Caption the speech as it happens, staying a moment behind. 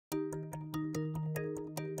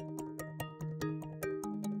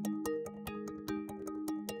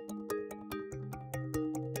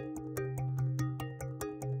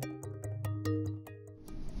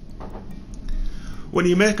When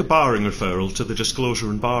you make a barring referral to the Disclosure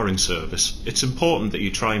and Barring Service, it's important that you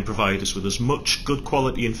try and provide us with as much good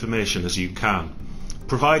quality information as you can.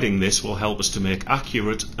 Providing this will help us to make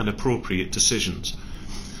accurate and appropriate decisions.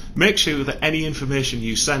 Make sure that any information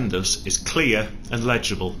you send us is clear and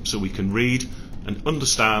legible so we can read and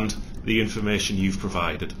understand the information you've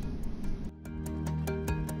provided.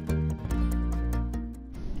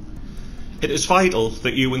 It is vital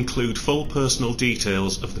that you include full personal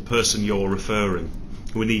details of the person you're referring.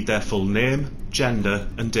 We need their full name, gender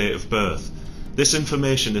and date of birth. This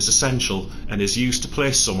information is essential and is used to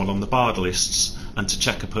place someone on the barred lists and to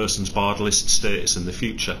check a person's barred list status in the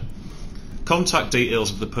future. Contact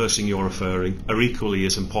details of the person you're referring are equally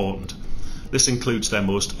as important. This includes their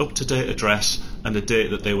most up-to-date address and the date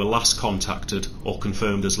that they were last contacted or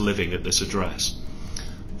confirmed as living at this address.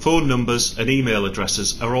 Phone numbers and email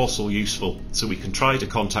addresses are also useful, so we can try to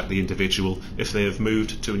contact the individual if they have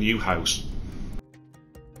moved to a new house.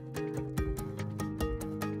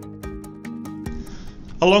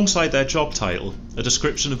 Alongside their job title, a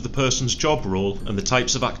description of the person's job role and the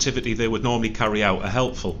types of activity they would normally carry out are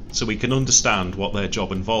helpful, so we can understand what their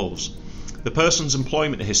job involves. The person's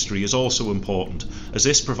employment history is also important, as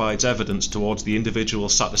this provides evidence towards the individual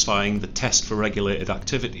satisfying the test for regulated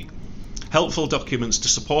activity. Helpful documents to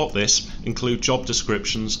support this include job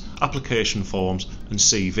descriptions, application forms and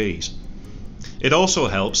CVs. It also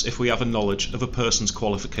helps if we have a knowledge of a person's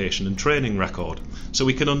qualification and training record, so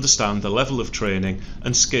we can understand the level of training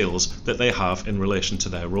and skills that they have in relation to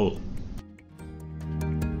their role.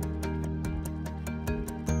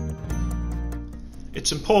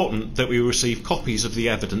 It's important that we receive copies of the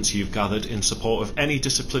evidence you've gathered in support of any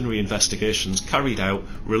disciplinary investigations carried out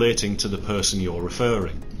relating to the person you're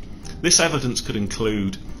referring. This evidence could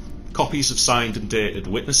include copies of signed and dated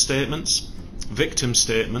witness statements, victim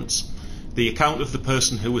statements, the account of the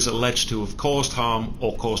person who was alleged to have caused harm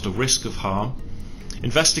or caused a risk of harm,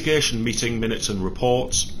 investigation meeting minutes and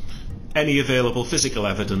reports, any available physical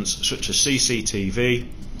evidence such as CCTV,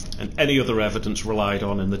 and any other evidence relied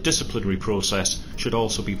on in the disciplinary process should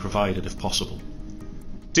also be provided if possible.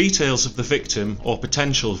 Details of the victim or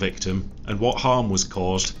potential victim and what harm was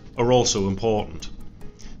caused are also important.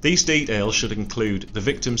 These details should include the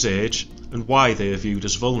victim's age and why they are viewed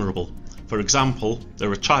as vulnerable. For example,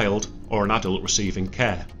 they're a child or an adult receiving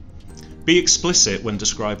care. Be explicit when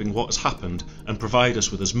describing what has happened and provide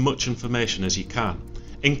us with as much information as you can,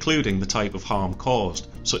 including the type of harm caused,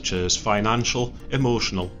 such as financial,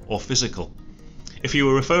 emotional or physical. If you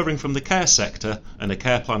are referring from the care sector and a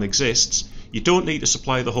care plan exists, you don't need to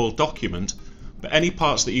supply the whole document, but any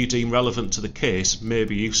parts that you deem relevant to the case may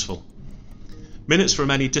be useful. Minutes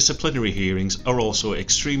from any disciplinary hearings are also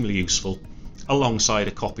extremely useful, alongside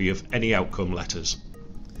a copy of any outcome letters.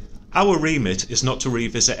 Our remit is not to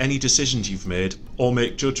revisit any decisions you've made or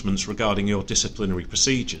make judgments regarding your disciplinary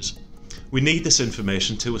procedures. We need this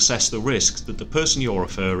information to assess the risks that the person you're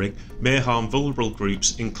referring may harm vulnerable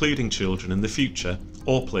groups, including children, in the future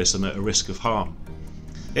or place them at a risk of harm.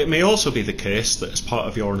 It may also be the case that as part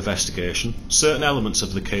of your investigation, certain elements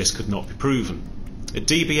of the case could not be proven. At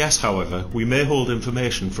DBS, however, we may hold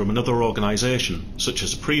information from another organisation, such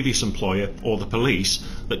as a previous employer or the police,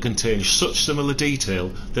 that contains such similar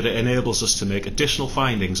detail that it enables us to make additional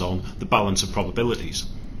findings on the balance of probabilities.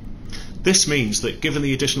 This means that given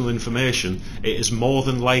the additional information, it is more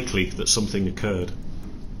than likely that something occurred.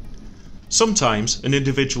 Sometimes an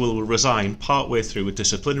individual will resign partway through a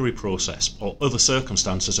disciplinary process or other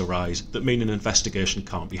circumstances arise that mean an investigation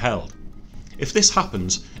can't be held. If this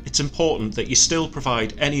happens, it's important that you still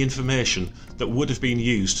provide any information that would have been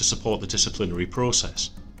used to support the disciplinary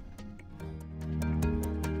process.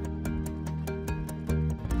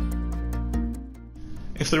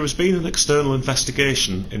 If there has been an external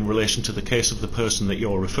investigation in relation to the case of the person that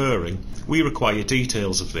you're referring, we require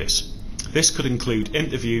details of this. This could include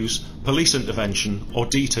interviews, police intervention, or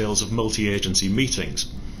details of multi-agency meetings.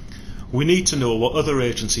 We need to know what other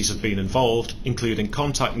agencies have been involved, including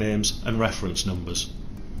contact names and reference numbers.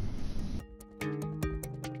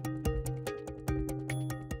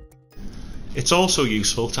 It's also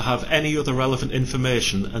useful to have any other relevant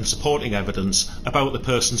information and supporting evidence about the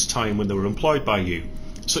person's time when they were employed by you,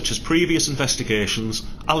 such as previous investigations,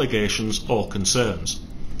 allegations or concerns.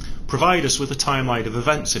 Provide us with a timeline of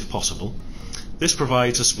events if possible. This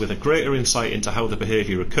provides us with a greater insight into how the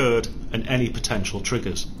behaviour occurred and any potential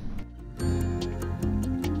triggers.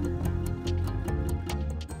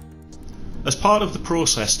 As part of the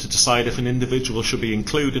process to decide if an individual should be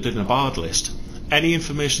included in a barred list, any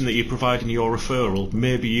information that you provide in your referral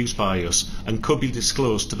may be used by us and could be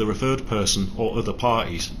disclosed to the referred person or other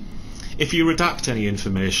parties. If you redact any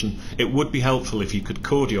information, it would be helpful if you could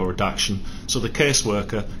code your redaction so the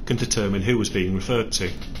caseworker can determine who is being referred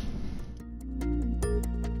to.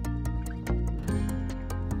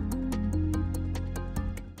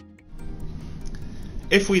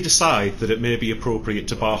 If we decide that it may be appropriate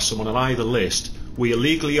to bar someone on either list, we are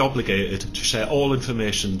legally obligated to share all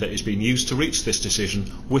information that is being used to reach this decision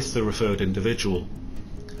with the referred individual.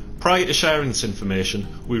 Prior to sharing this information,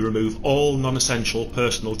 we remove all non-essential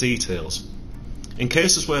personal details. In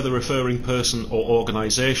cases where the referring person or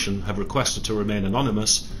organisation have requested to remain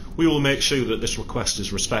anonymous, we will make sure that this request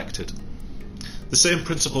is respected. The same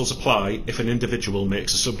principles apply if an individual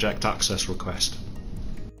makes a subject access request.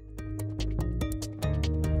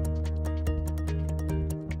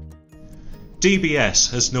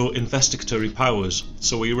 DBS has no investigatory powers,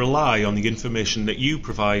 so we rely on the information that you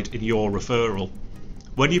provide in your referral.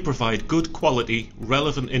 When you provide good quality,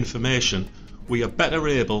 relevant information, we are better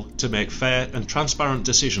able to make fair and transparent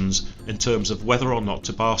decisions in terms of whether or not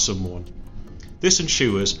to bar someone. This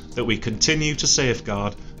ensures that we continue to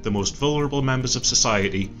safeguard the most vulnerable members of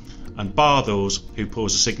society and bar those who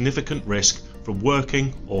pose a significant risk from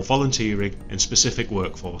working or volunteering in specific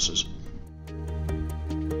workforces.